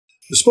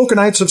The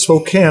Spokanites of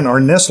Spokane are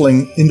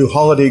nestling into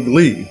holiday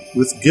glee.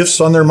 With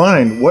gifts on their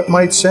mind, what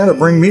might Santa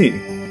bring me?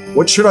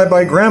 What should I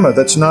buy Grandma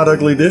that's not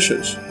ugly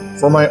dishes?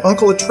 For my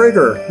uncle a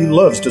Traeger, he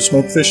loves to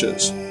smoke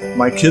fishes.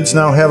 My kids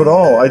now have it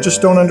all, I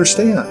just don't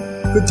understand.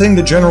 Good thing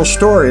the general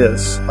store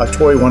is a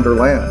toy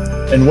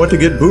wonderland. And what to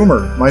get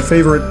Boomer, my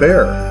favorite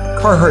bear?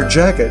 Carhartt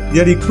jacket,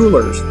 Yeti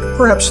coolers,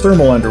 perhaps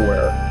thermal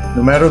underwear.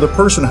 No matter the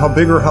person how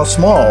big or how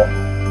small,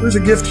 there's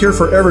a gift here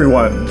for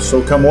everyone, so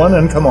come one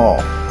and come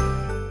all.